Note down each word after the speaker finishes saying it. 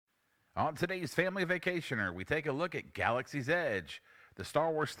On today's Family Vacationer, we take a look at Galaxy's Edge, the Star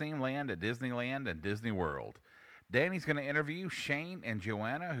Wars themed land at Disneyland and Disney World. Danny's going to interview Shane and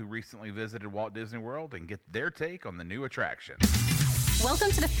Joanna, who recently visited Walt Disney World, and get their take on the new attraction.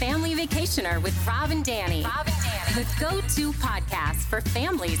 Welcome to the Family Vacationer with Rob and Danny. The go-to podcast for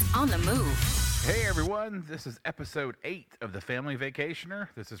families on the move. Hey everyone, this is episode 8 of the Family Vacationer.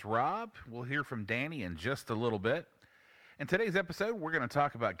 This is Rob. We'll hear from Danny in just a little bit. In today's episode, we're going to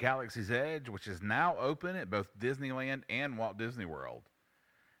talk about Galaxy's Edge, which is now open at both Disneyland and Walt Disney World.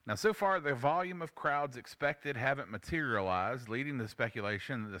 Now, so far, the volume of crowds expected haven't materialized, leading to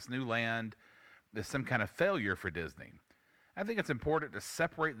speculation that this new land is some kind of failure for Disney. I think it's important to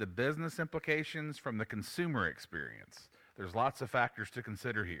separate the business implications from the consumer experience. There's lots of factors to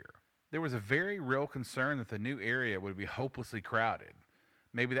consider here. There was a very real concern that the new area would be hopelessly crowded.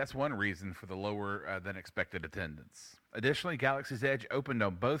 Maybe that's one reason for the lower than expected attendance. Additionally, Galaxy's Edge opened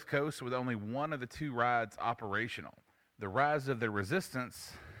on both coasts with only one of the two rides operational. The Rise of the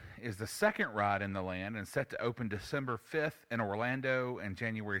Resistance is the second ride in the land and set to open December 5th in Orlando and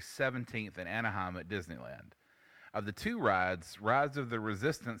January 17th in Anaheim at Disneyland. Of the two rides, Rise of the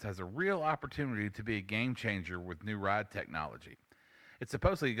Resistance has a real opportunity to be a game changer with new ride technology. It's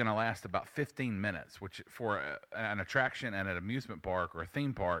supposedly going to last about 15 minutes, which for an attraction at an amusement park or a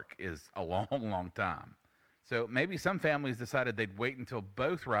theme park is a long, long time. So maybe some families decided they'd wait until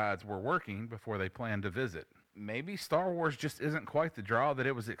both rides were working before they planned to visit. Maybe Star Wars just isn't quite the draw that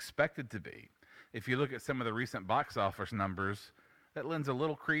it was expected to be. If you look at some of the recent box office numbers, that lends a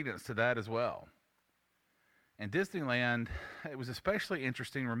little credence to that as well. In Disneyland, it was especially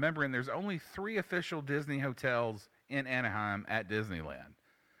interesting remembering there's only 3 official Disney hotels in Anaheim at Disneyland.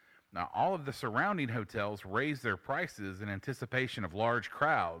 Now, all of the surrounding hotels raised their prices in anticipation of large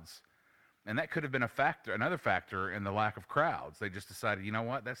crowds, and that could have been another factor in the lack of crowds. They just decided, you know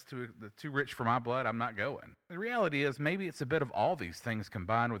what, that's too rich for my blood, I'm not going. The reality is maybe it's a bit of all these things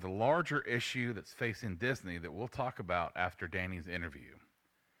combined with a larger issue that's facing Disney that we'll talk about after Danny's interview.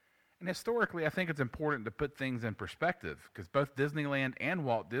 And historically, I think it's important to put things in perspective because both Disneyland and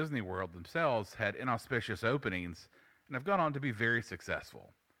Walt Disney World themselves had inauspicious openings and have gone on to be very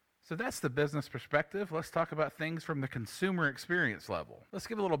successful. So that's the business perspective. Let's talk about things from the consumer experience level. Let's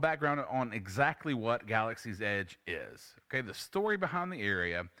give a little background on exactly what Galaxy's Edge is. Okay, the story behind the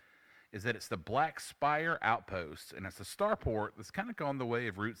area is that it's the Black Spire Outpost, and it's a starport that's kind of gone the way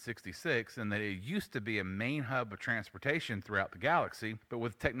of Route 66, and that it used to be a main hub of transportation throughout the galaxy, but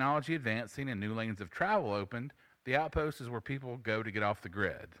with technology advancing and new lanes of travel opened, the outpost is where people go to get off the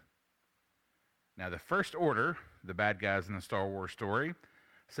grid. Now, the First Order, the bad guys in the Star Wars story,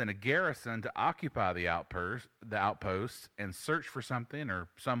 sent a garrison to occupy the outpost and search for something or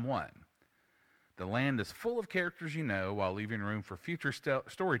someone. The land is full of characters you know, while leaving room for future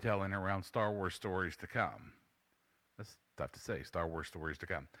storytelling around Star Wars stories to come. That's tough to say, Star Wars stories to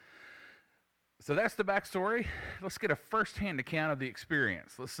come. So that's the backstory. Let's get a first-hand account of the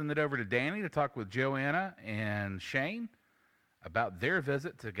experience. Let's send it over to Danny to talk with Joanna and Shane about their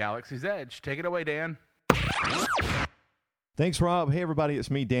visit to Galaxy's Edge. Take it away, Dan. Thanks, Rob. Hey, everybody, it's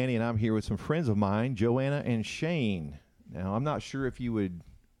me, Danny, and I'm here with some friends of mine, Joanna and Shane. Now, I'm not sure if you would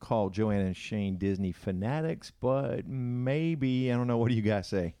call Joanna and Shane Disney fanatics, but maybe. I don't know. What do you guys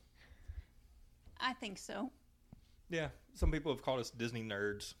say? I think so. Yeah, some people have called us Disney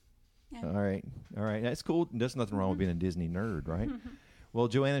nerds. Yeah. All right. That's cool. There's nothing wrong with being a Disney nerd, right? Well,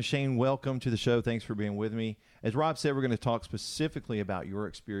 Joanna and Shane, welcome to the show. Thanks for being with me. As Rob said, we're going to talk specifically about your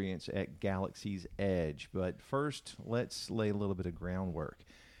experience at Galaxy's Edge. But first, let's lay a little bit of groundwork.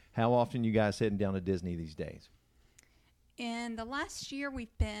 How often you guys heading down to Disney these days? In the last year,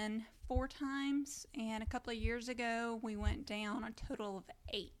 we've been 4 times, and a couple of years ago, we went down a total of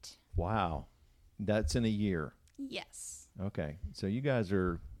 8. Wow. That's in a year. Yes. Okay. So you guys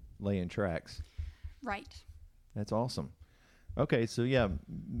are laying tracks. Right. That's awesome. Okay, so yeah,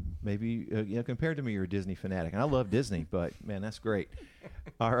 maybe compared to me, you're a Disney fanatic. And I love Disney, but man, that's great.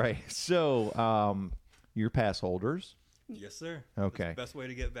 All right, so you're pass holders. Yes, sir. Okay. That's the best way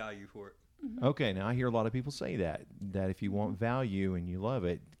to get value for it. Mm-hmm. Okay, now I hear a lot of people say that if you want value and you love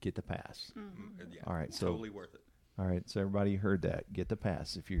it, get the pass. Mm-hmm. Yeah, All right, so totally worth it. All right, so everybody heard that. Get the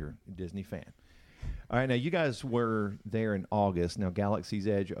pass if you're a Disney fan. All right, now you guys were there in August. Now Galaxy's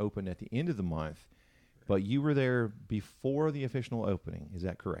Edge opened at the end of the month, but you were there before the official opening. Is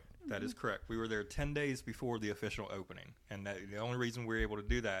that correct? That is correct. We were there 10 days before the official opening, and the only reason we were able to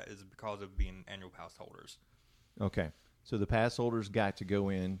do that is because of being annual pass holders. Okay, so the pass holders got to go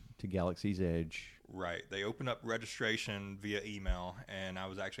in to Galaxy's Edge. Right. They opened up registration via email, and I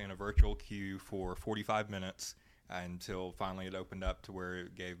was actually in a virtual queue for 45 minutes. until finally it opened up to where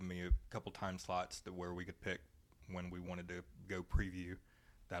it gave me a couple time slots to where we could pick when we wanted to go preview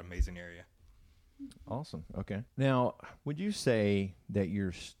that amazing area. Awesome. Okay. Now, would you say that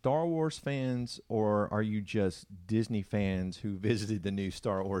you're Star Wars fans, or are you just Disney fans who visited the new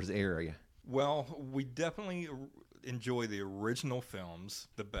Star Wars area? Well, we definitely enjoy the original films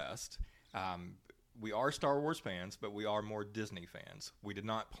the best. We are Star Wars fans, but we are more Disney fans. We did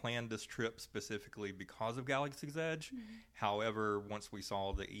not plan this trip specifically because of Galaxy's Edge. However, once we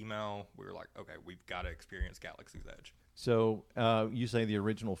saw the email, we were like, okay, we've got to experience Galaxy's Edge. So you say the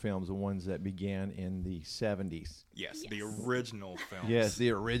original films, the ones that began in the 70s. Yes, the original films. Yes, the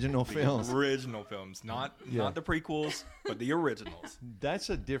original films. The original films, not the prequels, but the originals.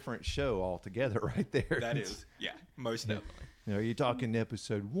 That's a different show altogether right there. That is, yeah, most definitely. You know, are you talking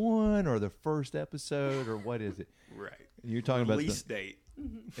episode 1 or the first episode, or what is it? Right. You're talking about release date.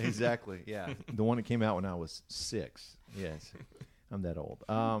 Exactly, yeah. The one that came out when I was 6. Yes, I'm that old.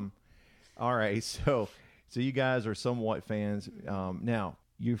 All right, so you guys are somewhat fans. Now,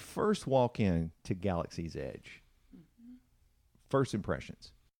 you first walk in to Galaxy's Edge. First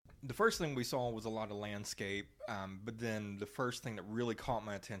impressions. The first thing we saw was a lot of landscape, but then the first thing that really caught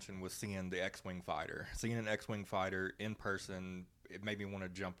my attention was seeing the X-Wing fighter. Seeing an X-Wing fighter in person, it made me want to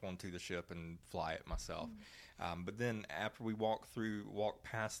jump onto the ship and fly it myself. But then after we walked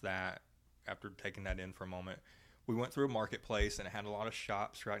past that, after taking that in for a moment, we went through a marketplace, and it had a lot of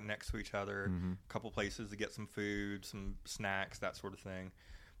shops right next to each other, a couple places to get some food, some snacks, that sort of thing.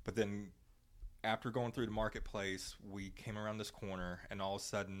 But then after going through the marketplace, we came around this corner, and all of a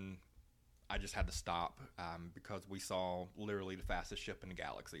sudden, I just had to stop because we saw literally the fastest ship in the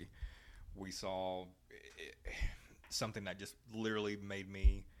galaxy. We saw something that just literally made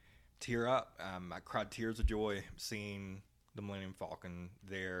me tear up. I cried tears of joy seeing the Millennium Falcon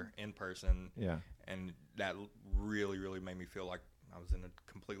there in person. Yeah. And that really, really made me feel like I was in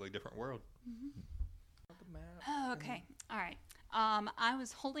a completely different world. Oh, okay. All right. I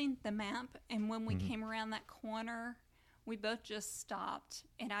was holding the map, and when we came around that corner, we both just stopped,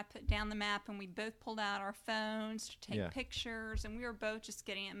 and I put down the map, and we both pulled out our phones to take pictures, and we were both just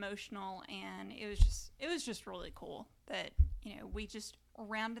getting emotional, and it was just really cool that, you know, we just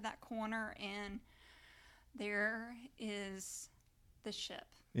rounded that corner, and there is the ship.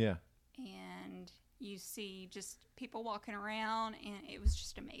 Yeah. And you see just people walking around, and it was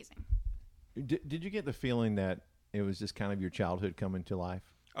just amazing. Did you get the feeling that it was just kind of your childhood coming to life?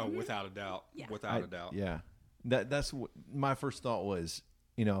 Oh, without a doubt. Yeah. Without a doubt. Yeah. That's what my first thought was.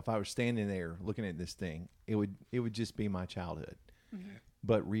 You know, if I was standing there looking at this thing, it would just be my childhood,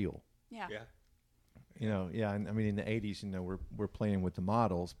 but real. Yeah. Yeah. You know, yeah. I mean, in the 80s, you know, we're playing with the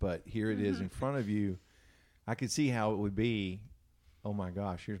models, but here it is in front of you. I could see how it would be. Oh my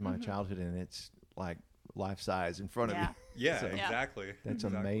gosh, here's my childhood, and it's like life size in front of you. Yeah, So, exactly. That's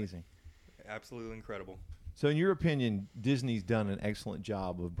Exactly. amazing. Absolutely incredible. So, in your opinion, Disney's done an excellent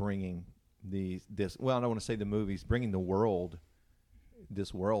job of bringing this. Well, I don't want to say the movies, bringing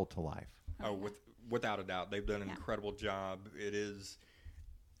this world to life. Oh, without a doubt, they've done an incredible job. It's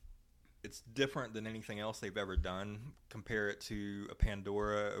different than anything else they've ever done. Compare it to a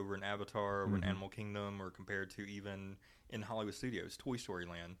Pandora over an Avatar, over an Animal Kingdom, or compared to even in Hollywood Studios, Toy Story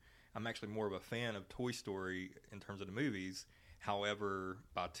Land. I'm actually more of a fan of Toy Story in terms of the movies. However,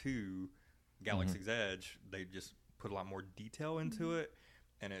 by Galaxy's Edge, they just put a lot more detail into it,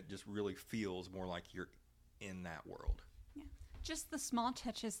 and it just really feels more like you're in that world. Yeah. Just the small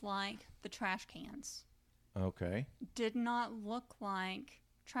touches, like the trash cans, Okay. did not look like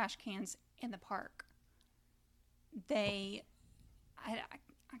trash cans in the park. I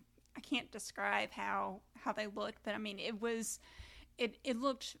can't describe how they looked, but I mean, it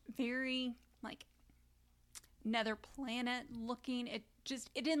looked very like another planet looking. It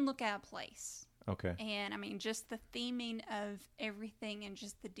didn't look out of place. Okay. And I mean, just the theming of everything and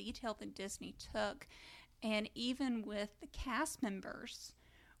just the detail that Disney took. And even with the cast members,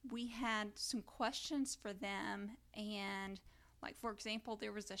 we had some questions for them. And, like, for example,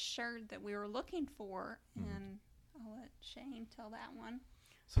 there was a shirt that we were looking for. And I'll let Shane tell that one.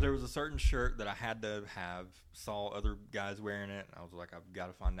 So there was a certain shirt that I had to have, saw other guys wearing it, and I was like, I've got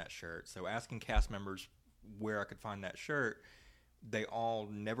to find that shirt. So asking cast members where I could find that shirt, they all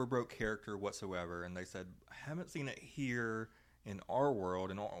never broke character whatsoever, and they said, I haven't seen it here in our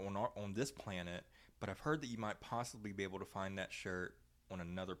world and on this planet, but I've heard that you might possibly be able to find that shirt on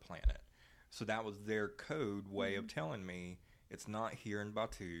another planet. So that was their code way of telling me it's not here in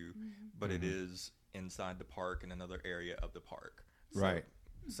Batuu, but it is inside the park in another area of the park. So, Right.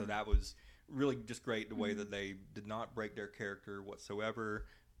 So that was really just great, the way that they did not break their character whatsoever,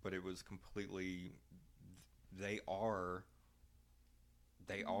 but it was completely they are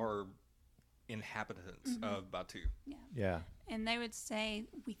inhabitants of Batuu. Yeah. And they would say,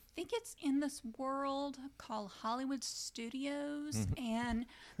 we think it's in this world called Hollywood Studios, and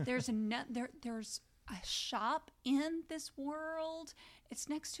there's a shop in this world. It's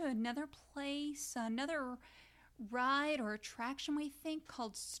next to another place, another ride or attraction, we think,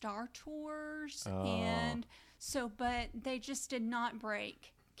 called Star Tours. And so, but they just did not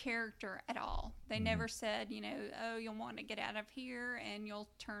break character at all. They never said, oh, you'll want to get out of here and you'll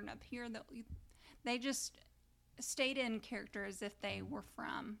turn up here. They just stayed in character as if they were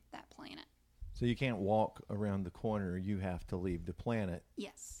from that planet. So you can't walk around the corner. You have to leave the planet.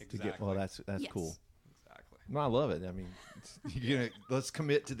 Yes. To get. Well, that's Yes. cool. Exactly. No, I love it. I mean, let's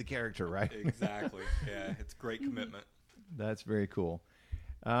commit to the character, right? Exactly. Yeah, it's great commitment. That's very cool.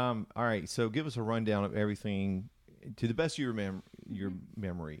 All right, so give us a rundown of everything to the best of your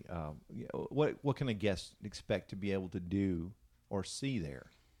memory. What can a guest expect to be able to do or see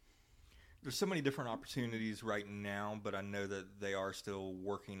there? There's so many different opportunities right now, but I know that they are still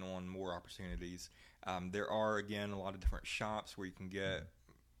working on more opportunities. There are, again, a lot of different shops where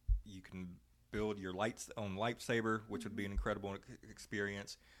you can build your own lightsaber, which would be an incredible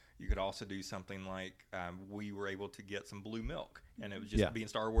experience. You could also do something like we were able to get some blue milk, and it was just being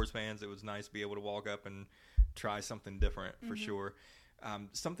Star Wars fans. It was nice to be able to walk up and try something different for sure.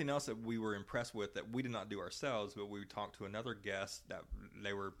 Something else that we were impressed with that we did not do ourselves, but we talked to another guest that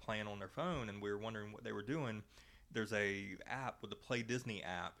they were playing on their phone, and we were wondering what they were doing. There's a app with the Play Disney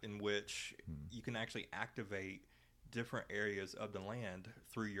app in which you can actually activate different areas of the land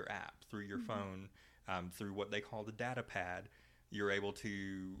through your app, through your phone, through what they call the data pad. You're able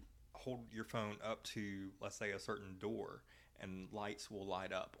to hold your phone up to, let's say, a certain door, and lights will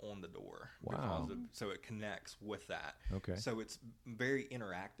light up on the door. Wow. So it connects with that. Okay. So it's very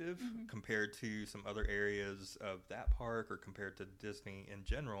interactive compared to some other areas of that park or compared to Disney in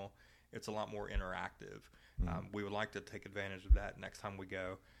general. It's a lot more interactive. We would like to take advantage of that next time we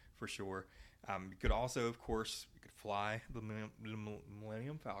go, for sure. You could also, of course, fly the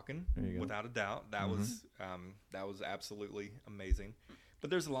Millennium Falcon without a doubt. That was absolutely amazing. But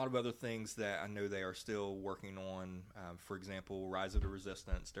there's a lot of other things that I know they are still working on. For example, Rise of the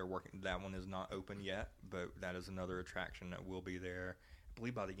Resistance. They're working. That one is not open yet, but that is another attraction that will be there. I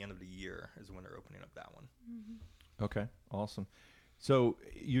believe by the end of the year is when they're opening up that one. Okay, awesome. So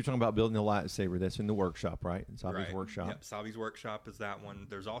you're talking about building a lightsaber. That's in the workshop, right? Sabi's Right. workshop. Yep, Sabi's workshop is that one.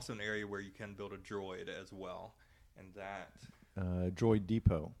 There's also an area where you can build a droid as well, and that. Droid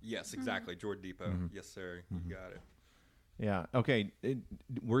Depot. Yes, exactly. Droid Depot. Yes, sir. You got it. Yeah. Okay.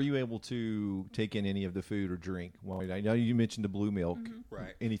 Were you able to take in any of the food or drink? Well, I know you mentioned the blue milk.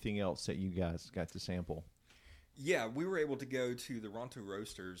 Right. Anything else that you guys got to sample? Yeah, we were able to go to the Ronto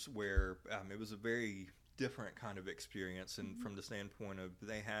Roasters where it was a very different kind of experience. And from the standpoint of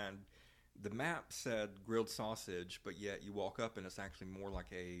the map said grilled sausage, but yet you walk up and it's actually more like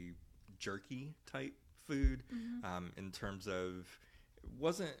a jerky type food in terms of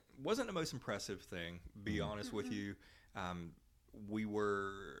wasn't the most impressive thing, be honest with you.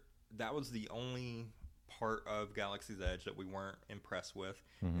 That was the only part of Galaxy's Edge that we weren't impressed with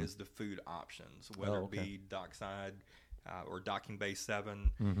is the food options, whether it be Dockside or Docking Bay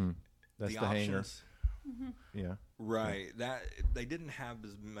 7. That's the hangar. Yeah. Right. That they didn't have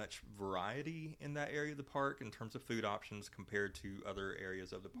as much variety in that area of the park in terms of food options compared to other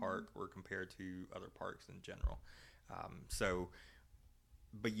areas of the park or compared to other parks in general.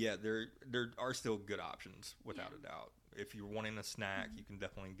 But yeah, there are still good options without a doubt. If you're wanting a snack, you can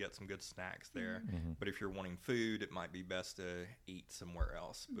definitely get some good snacks there. But if you're wanting food, it might be best to eat somewhere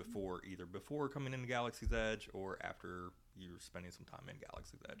else before coming into Galaxy's Edge or after you're spending some time in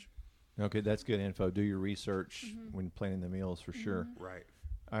Galaxy's Edge. Okay, that's good info. Do your research when planning the meals for sure. Right.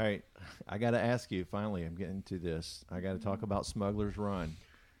 All right, I got to ask you. Finally, I'm getting to this. I got to talk about Smuggler's Run.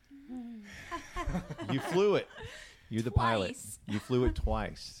 You flew it. You're the pilot. You flew it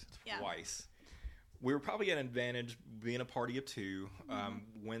twice. Twice. We were probably at an advantage being a party of two.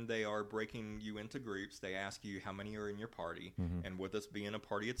 When they are breaking you into groups, they ask you how many are in your party. And with us being a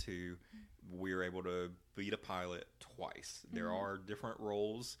party of two, we were able to beat a pilot twice. There are different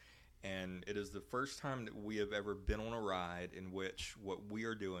roles, and it is the first time that we have ever been on a ride in which what we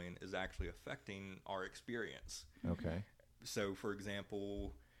are doing is actually affecting our experience. Okay. So, for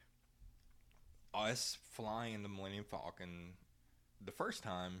example, us flying the Millennium Falcon the first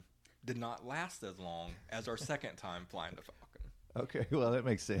time did not last as long as our second time flying the Falcon. Okay, well, that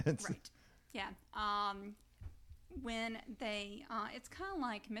makes sense. Right. Yeah. when they, it's kind of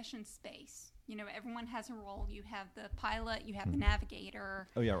like mission space. You know, everyone has a role. You have the pilot, you have the navigator.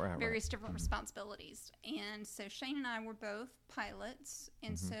 Oh, yeah, right. Various different responsibilities. And so Shane and I were both pilots.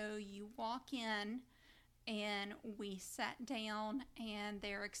 And so you walk in and we sat down and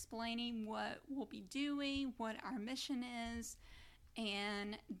they're explaining what we'll be doing, what our mission is.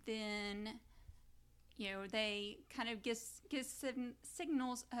 And then, you know, they kind of give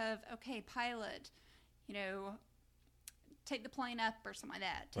signals of, okay, pilot, you know, take the plane up or something like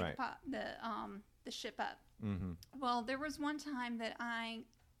that. Take the ship up. Well, there was one time that I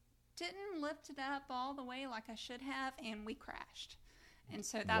didn't lift it up all the way like I should have, and we crashed. And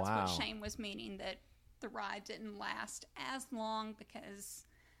so that's what Shane was meaning, that the ride didn't last as long because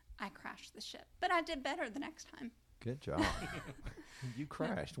I crashed the ship. But I did better the next time. Good job. You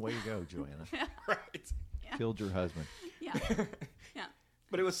crashed. Way to go, Joanna. Right. Yeah. Killed your husband. Yeah. Yeah.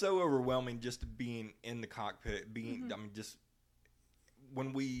 But it was so overwhelming just being in the cockpit, I mean, just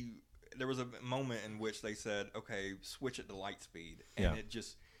when there was a moment in which they said, okay, switch it to light speed. And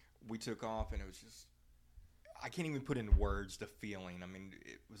we took off, and it was just, I can't even put into words the feeling. I mean,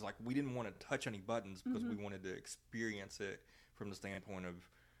 it was like we didn't want to touch any buttons because we wanted to experience it from the standpoint of,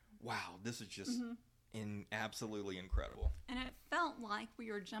 wow, this is just absolutely incredible. And it felt like we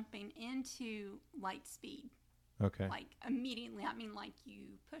were jumping into light speed. Okay. Like immediately. I mean, like you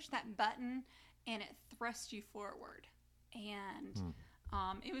push that button and it thrusts you forward. And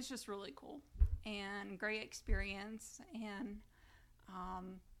it was just really cool and great experience. And,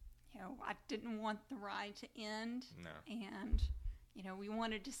 you know, I didn't want the ride to end. No. And, you know, we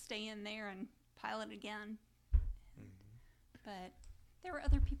wanted to stay in there and pilot again. But there were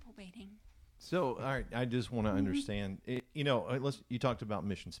other people waiting. So, all right, I just want to understand. You know, you talked about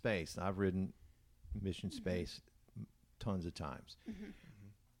Mission Space. I've ridden Mission Space tons of times,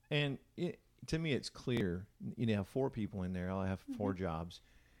 and to me, it's clear. You have 4 people in there. I'll have 4 jobs.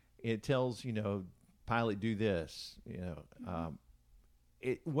 It tells pilot do this.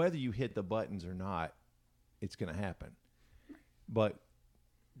 Whether you hit the buttons or not, it's going to happen. But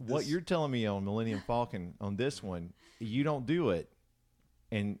what you're telling me on Millennium Falcon on this one, you don't do it,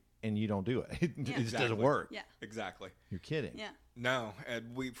 and you don't do it. It just doesn't work. Yeah. Exactly. You're kidding. Yeah. No.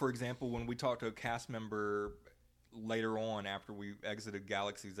 For example, when we talked to a cast member later on after we exited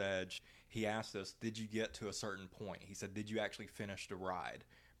Galaxy's Edge, he asked us, did you get to a certain point? He said, did you actually finish the ride?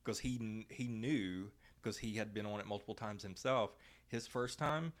 Because he knew, because he had been on it multiple times himself, his first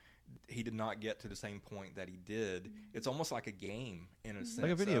time, he did not get to the same point that he did. It's almost like a game in a sense.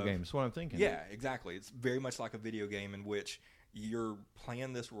 Like a video game. That's what I'm thinking. Yeah, exactly. It's very much like a video game in which you're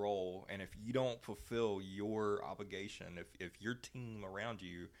playing this role, and if you don't fulfill your obligation, if your team around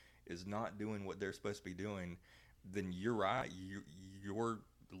you is not doing what they're supposed to be doing, then you're right. Your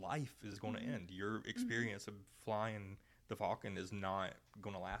life is going to end. Your experience of flying the Falcon is not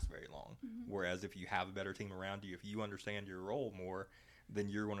going to last very long. Whereas if you have a better team around you, if you understand your role more, then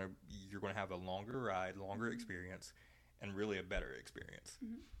you're going to have a longer ride, longer experience, and really a better experience.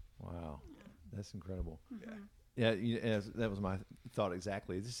 Wow, that's incredible. Yeah, that was my thought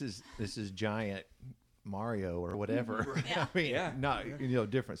exactly. This is giant Mario or whatever. I mean, not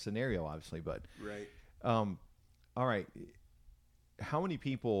different scenario obviously, but right. All right, how many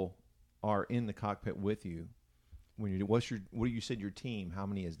people are in the cockpit with you when you what you said your team? How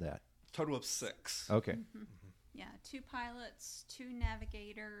many is that? Total of 6. Okay. Yeah, 2 pilots, 2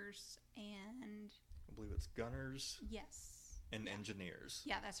 navigators, and I believe it's gunners. Yes. And engineers.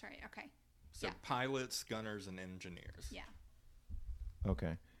 Yeah, that's right. Okay. So pilots, gunners, and engineers. Yeah.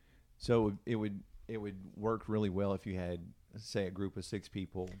 Okay. So it would work really well if you had, say, a group of 6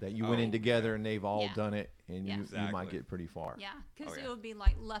 people that you went in together and they've all done it, and you might get pretty far. Yeah, because it would be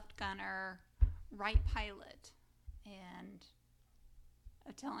like left gunner, right pilot, and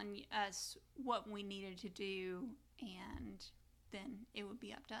telling us what we needed to do, and then it would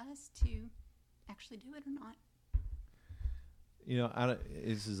be up to us to actually do it or not.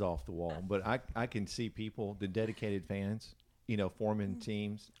 This is off the wall, but I can see people, the dedicated fans, forming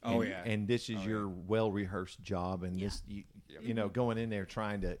teams. And this is your well-rehearsed job, and this, going in there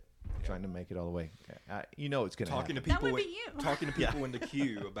trying to make it all the way. It's going to happen. That would be you. Talking to people in the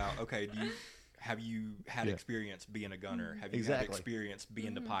queue about, okay, have you had experience being a gunner? Have you had experience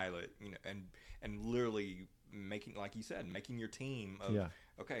being the pilot? And literally making, like you said, making your team of,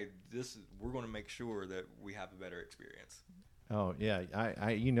 okay, we're going to make sure that we have a better experience. Oh yeah,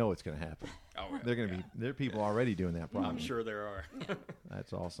 it's going to happen. Oh, yeah. They're going to be. There are people already doing that. Probably. I'm sure there are.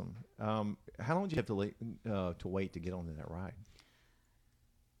 That's awesome. How long did you have to wait to get onto that ride?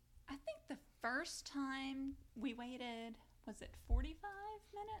 I think the first time we waited was it 45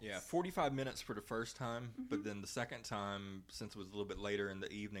 minutes? Yeah, 45 minutes for the first time, but then the second time, since it was a little bit later in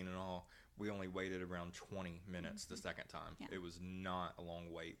the evening and all, we only waited around 20 minutes the second time. Yeah. It was not a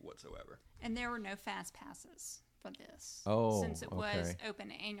long wait whatsoever. And there were no fast passes for this. Oh, Since it was okay. open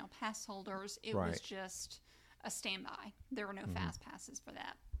to annual pass holders, it Right. was just a standby. There were no fast passes for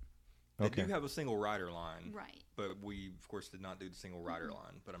that. They Okay. do have a single rider line, Right. but we, of course, did not do the single rider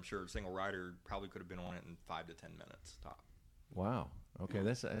line. But I'm sure a single rider probably could have been on it in 5 to 10 minutes top. Wow. Okay,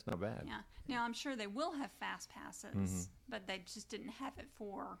 that's not bad. Yeah. Now, I'm sure they will have fast passes, but they just didn't have it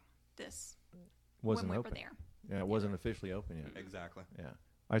for this Wasn't when we open. were there. Yeah, it wasn't officially open yet. Exactly. Yeah. All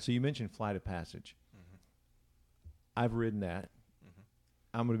right. So you mentioned Flight of Passage. I've ridden that.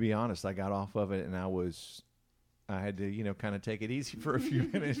 I'm going to be honest. I got off of it and I had to, kind of take it easy for a few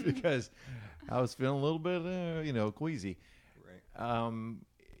minutes because I was feeling a little bit, queasy. Right.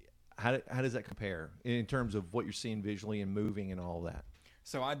 How does that compare in terms of what you're seeing visually and moving and all that?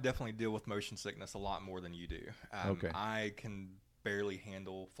 So I definitely deal with motion sickness a lot more than you do. Okay. I can barely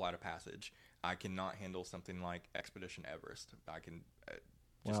handle Flight of Passage. I cannot handle something like Expedition Everest. I can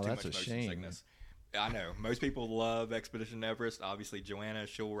just Wow, too that's much a motion shame. sickness. I know most people love Expedition Everest. Obviously, Joanna,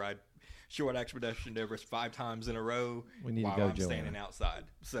 she'll ride Expedition Everest 5 times in a row We need to while go, I'm standing Joanna. outside.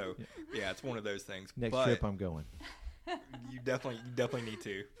 So yeah, it's one of those things. Next But trip, I'm going. you definitely need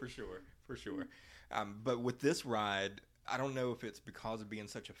to, for sure. But with this ride, I don't know if it's because of being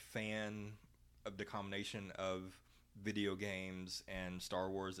such a fan of the combination of video games and Star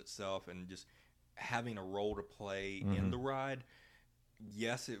Wars itself and just having a role to play in the ride.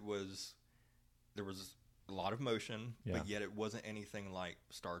 Yes, there was a lot of motion, Yeah. but yet it wasn't anything like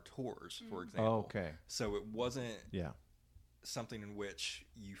Star Tours, for example. Okay. So it wasn't Yeah. something in which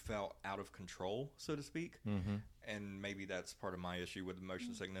you felt out of control, so to speak. Mm-hmm. And maybe that's part of my issue with the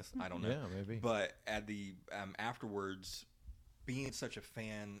motion sickness. I don't know. Yeah, maybe. But at the afterwards, being such a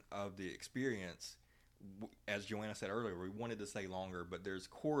fan of the experience, as Joanna said earlier, we wanted to stay longer, but there's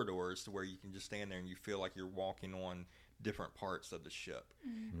corridors to where you can just stand there and you feel like you're walking on different parts of the ship.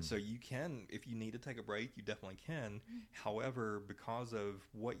 So you can, if you need to take a break, you definitely can. However, because of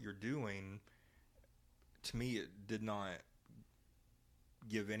what you're doing, to me, it did not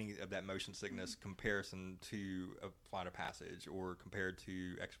give any of that motion sickness comparison to a Flight of Passage or compared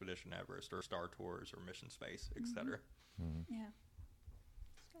to Expedition Everest or Star Tours or Mission Space, etc. Yeah.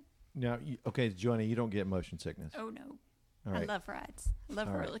 Now, okay, Joanna, you don't get motion sickness. Oh, no. All I right. love rides. I love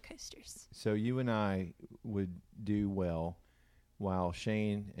All right. roller coasters. So you and I would do well while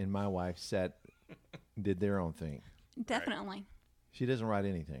Shane and my wife did their own thing. Definitely. She doesn't ride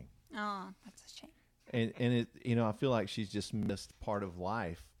anything. Oh, that's a shame. And it, I feel like she's just missed part of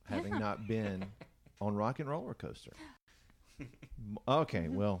life having not been on Rock and Roller Coaster. Okay,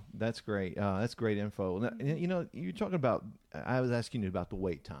 well, that's great. That's great info. Now, you're talking about, I was asking you about the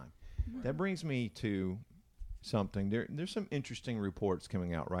wait time. That brings me to something. There's some interesting reports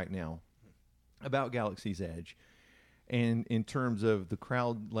coming out right now about Galaxy's Edge. And in terms of the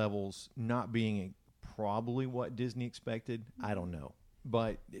crowd levels not being probably what Disney expected, I don't know.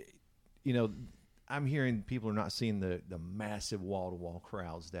 But, I'm hearing people are not seeing the massive wall-to-wall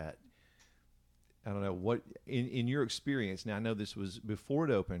crowds that, I don't know, what, in your experience, now I know this was before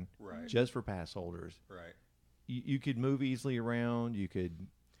it opened, Right. just for pass holders. Right. You could move easily around.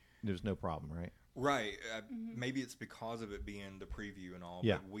 There's no problem, right? Right. Maybe it's because of it being the preview and all,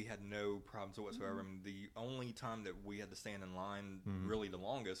 Yeah. but we had no problems whatsoever. I mean, the only time that we had to stand in line really the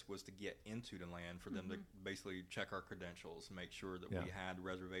longest was to get into the land for them to basically check our credentials, make sure that Yeah. we had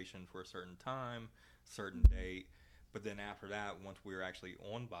reservation for a certain time, certain date. But then after that, once we were actually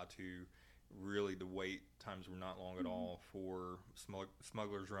on Batuu, really the wait times were not long at all for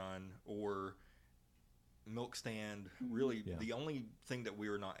Smuggler's Run or Milk Stand. Really, Yeah. the only thing that we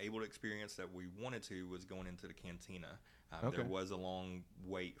were not able to experience that we wanted to was going into the cantina. Okay. There was a long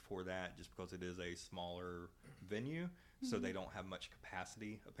wait for that just because it is a smaller venue, so they don't have much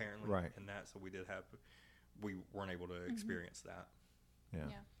capacity apparently Right. in that. So we weren't able to experience that. Yeah.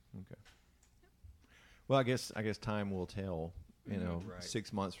 Yeah. Okay. Well, I guess time will tell. Right.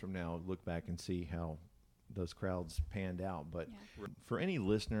 6 months from now, look back and see how those crowds panned out. But Yeah. for any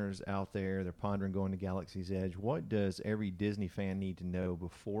listeners out there, they're pondering going to Galaxy's Edge. What does every Disney fan need to know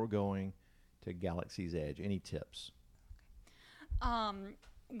before going to Galaxy's Edge? Any tips?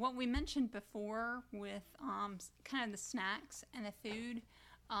 What we mentioned before with kind of the snacks and the food,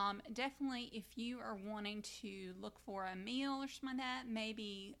 definitely if you are wanting to look for a meal or something like that,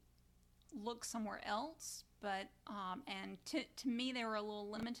 maybe look somewhere else. But and to me, they were a little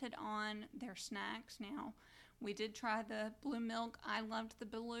limited on their snacks. Now, we did try the blue milk. I loved the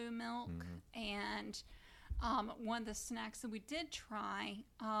blue milk, and one of the snacks that we did try,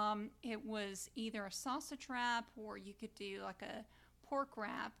 it was either a sausage wrap or you could do like a pork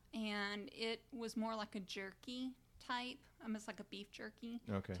wrap, and it was more like a jerky type, almost like a beef jerky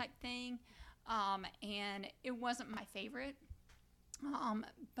type thing. And it wasn't my favorite.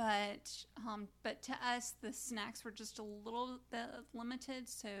 But to us, the snacks were just a little bit limited.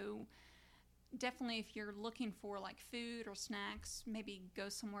 So definitely if you're looking for like food or snacks, maybe go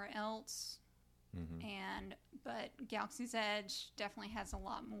somewhere else. But Galaxy's Edge definitely has a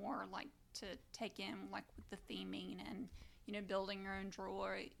lot more like to take in, like with the theming and, you know, building your own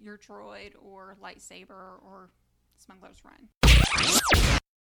droid or lightsaber or Smuggler's Run.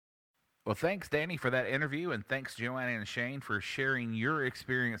 Well, thanks, Danny, for that interview, and thanks, Joanna and Shane, for sharing your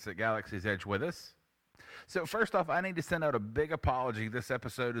experience at Galaxy's Edge with us. So first off, I need to send out a big apology. This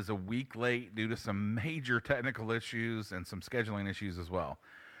episode is a week late due to some major technical issues and some scheduling issues as well.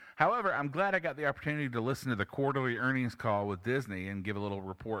 However, I'm glad I got the opportunity to listen to the quarterly earnings call with Disney and give a little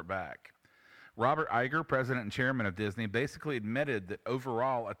report back. Robert Iger, president and chairman of Disney, basically admitted that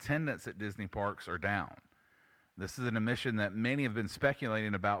overall attendance at Disney parks are down. This is an admission that many have been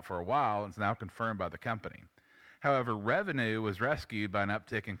speculating about for a while and is now confirmed by the company. However, revenue was rescued by an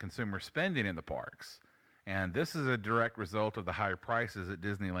uptick in consumer spending in the parks, and this is a direct result of the higher prices at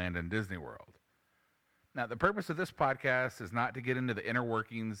Disneyland and Disney World. Now, the purpose of this podcast is not to get into the inner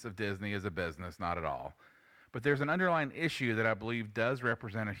workings of Disney as a business, not at all. But there's an underlying issue that I believe does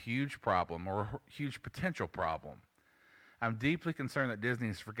represent a huge problem or a huge potential problem. I'm deeply concerned that Disney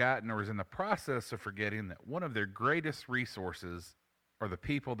has forgotten or is in the process of forgetting that one of their greatest resources are the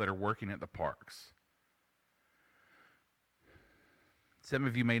people that are working at the parks. Some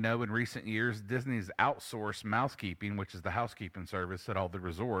of you may know in recent years, Disney's outsourced mousekeeping, which is the housekeeping service at all the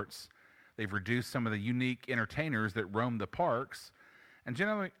resorts. They've reduced some of the unique entertainers that roam the parks and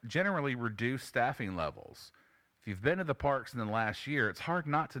generally reduced staffing levels. If you've been to the parks in the last year, it's hard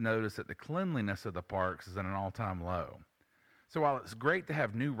not to notice that the cleanliness of the parks is at an all-time low. So while it's great to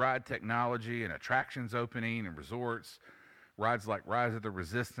have new ride technology and attractions opening and resorts, rides like Rise of the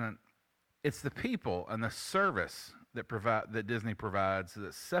Resistance, it's the people and the service that Disney provides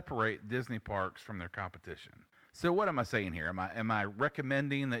that separate Disney parks from their competition. So what am I saying here? Am I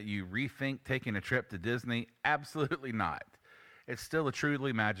recommending that you rethink taking a trip to Disney? Absolutely not. It's still a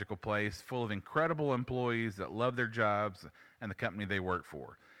truly magical place full of incredible employees that love their jobs and the company they work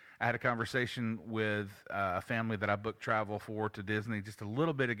for. I had a conversation with a family that I booked travel for to Disney just a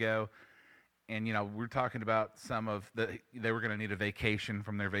little bit ago, and we were talking about they were going to need a vacation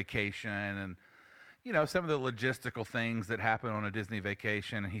from their vacation, and some of the logistical things that happen on a Disney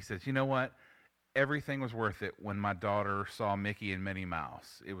vacation. And he says, you know what? Everything was worth it when my daughter saw Mickey and Minnie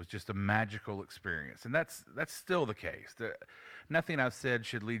Mouse. It was just a magical experience, and that's still the case. Nothing I've said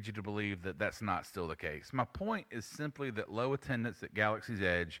should lead you to believe that that's not still the case. My point is simply that low attendance at Galaxy's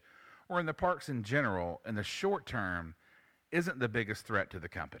Edge, or in the parks in general, in the short term, isn't the biggest threat to the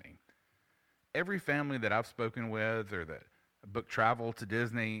company. Every family that I've spoken with or that booked travel to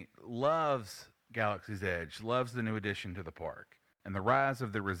Disney loves Galaxy's Edge, loves the new addition to the park. And the Rise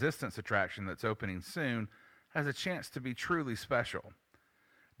of the Resistance attraction that's opening soon has a chance to be truly special.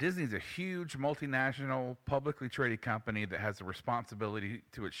 Disney's a huge multinational, publicly traded company that has a responsibility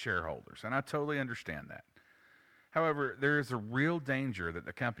to its shareholders, and I totally understand that. However, there is a real danger that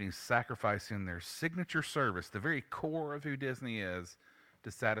the company's sacrificing their signature service, the very core of who Disney is,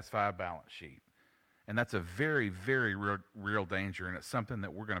 to satisfy a balance sheet. And that's a very, very real danger, and it's something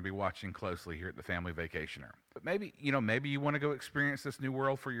that we're going to be watching closely here at the Family Vacationer. But maybe you want to go experience this new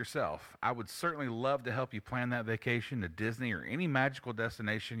world for yourself. I would certainly love to help you plan that vacation to Disney or any magical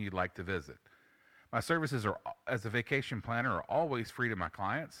destination you'd like to visit. My services as a vacation planner are always free to my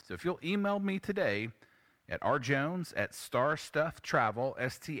clients. So if you'll email me today at rjones@starstufftravel,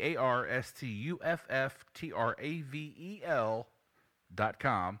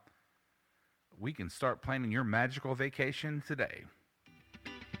 starstufftravel.com, we can start planning your magical vacation today.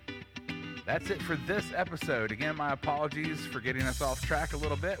 That's it for this episode. Again, my apologies for getting us off track a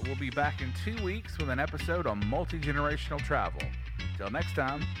little bit. We'll be back in 2 weeks with an episode on multi-generational travel. Till next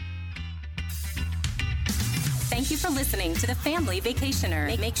time. Thank you for listening to The Family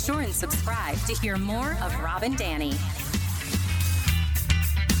Vacationer. Make sure and subscribe to hear more of Rob and Danny.